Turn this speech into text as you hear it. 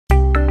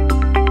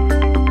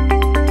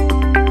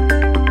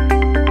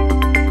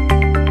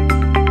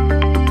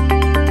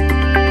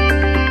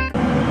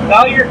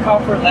Now your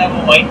comfort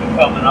level might be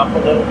coming up a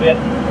little bit,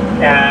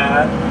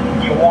 and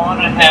you want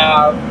to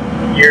have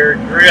your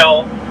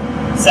drill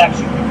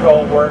section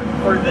control work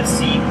for the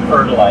seed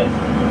fertilizer.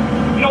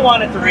 You don't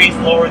want it to raise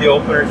and lower the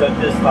openers at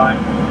this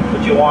time,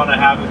 but you want to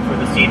have it for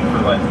the seed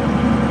fertilizer.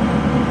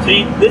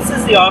 See, this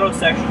is the auto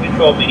section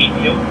control mini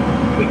view.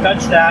 We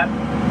touch that.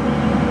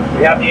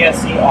 We have the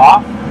SC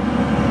off,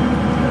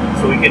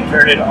 so we can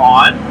turn it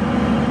on.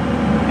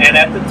 And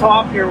at the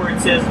top here where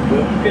it says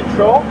boom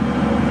control,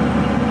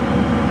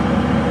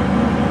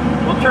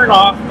 we'll turn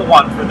off the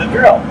one for the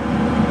drill.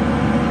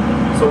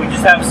 So we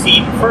just have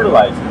seed and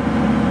fertilizer.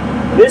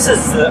 This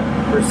is the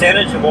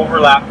percentage of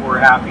overlap we're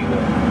happy with.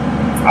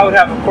 I would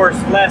have, of course,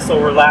 less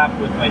overlap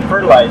with my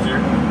fertilizer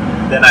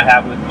than I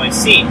have with my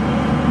seed.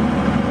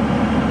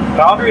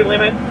 Boundary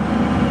limit,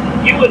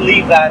 you would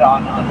leave that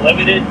on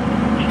unlimited,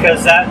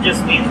 because that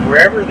just means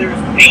wherever there's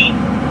paint,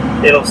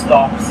 it'll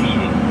stop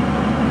seeding.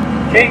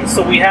 Okay,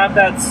 so we have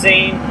that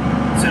same,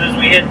 as soon as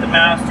we hit the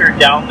master,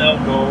 down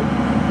they'll go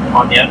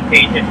on the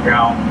unpainted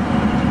ground.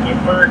 You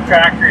put our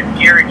tractor in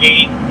gear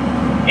again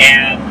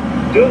and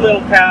do a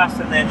little pass,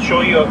 and then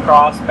show you a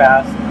cross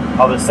pass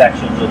how the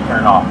sections will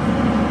turn off.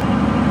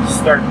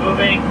 Start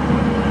moving.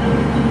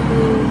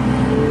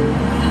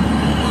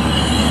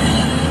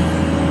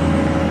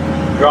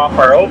 Drop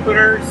our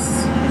openers.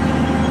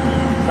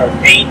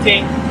 Start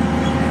painting.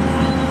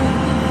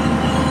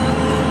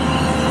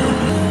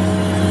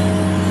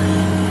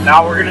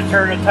 Now we're going to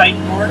turn a tight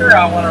corner.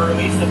 I want to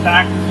release the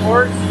packing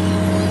force.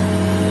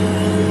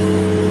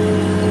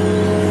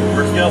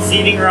 We're still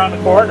seating around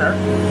the corner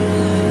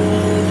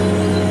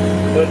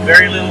with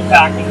very little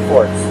packing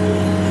force.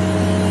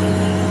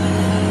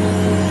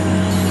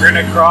 We're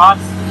going to cross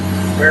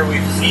where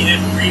we've seated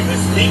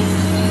previously.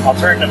 I'll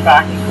turn the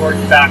packing force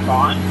back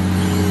on.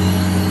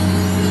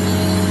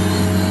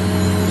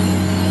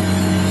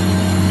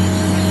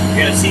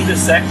 You're going to see the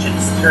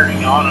sections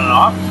turning on and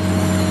off.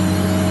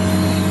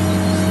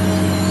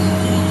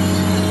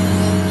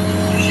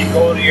 You should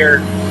go to your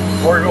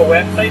Bourgault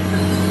website for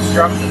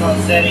instructions on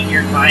setting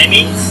your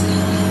timings.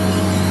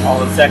 All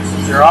the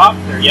sections are off.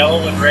 They're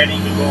yellow and ready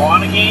to go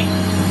on again.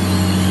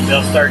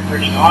 They'll start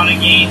turning on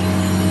again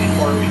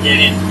before we get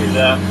into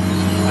the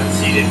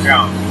unseated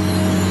ground.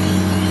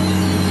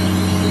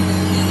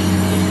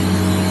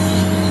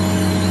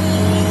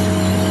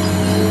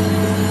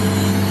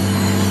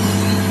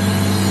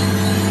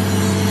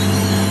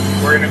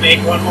 We're going to make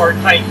one more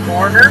tight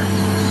corner.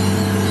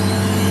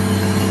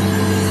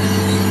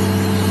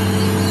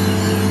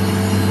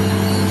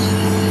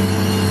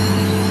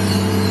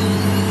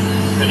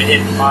 I'm going to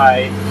hit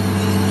my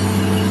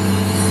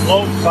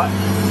slope button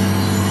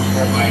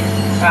or my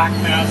pack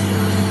master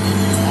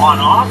on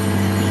off.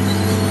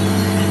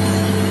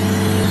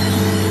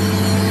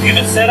 I'm going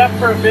to set up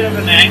for a bit of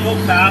an angle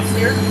pass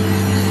here,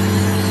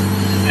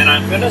 and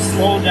I'm going to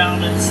slow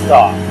down and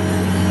stop.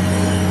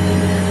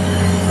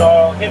 So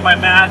I'll hit my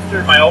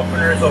master, my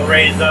openers will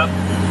raise up.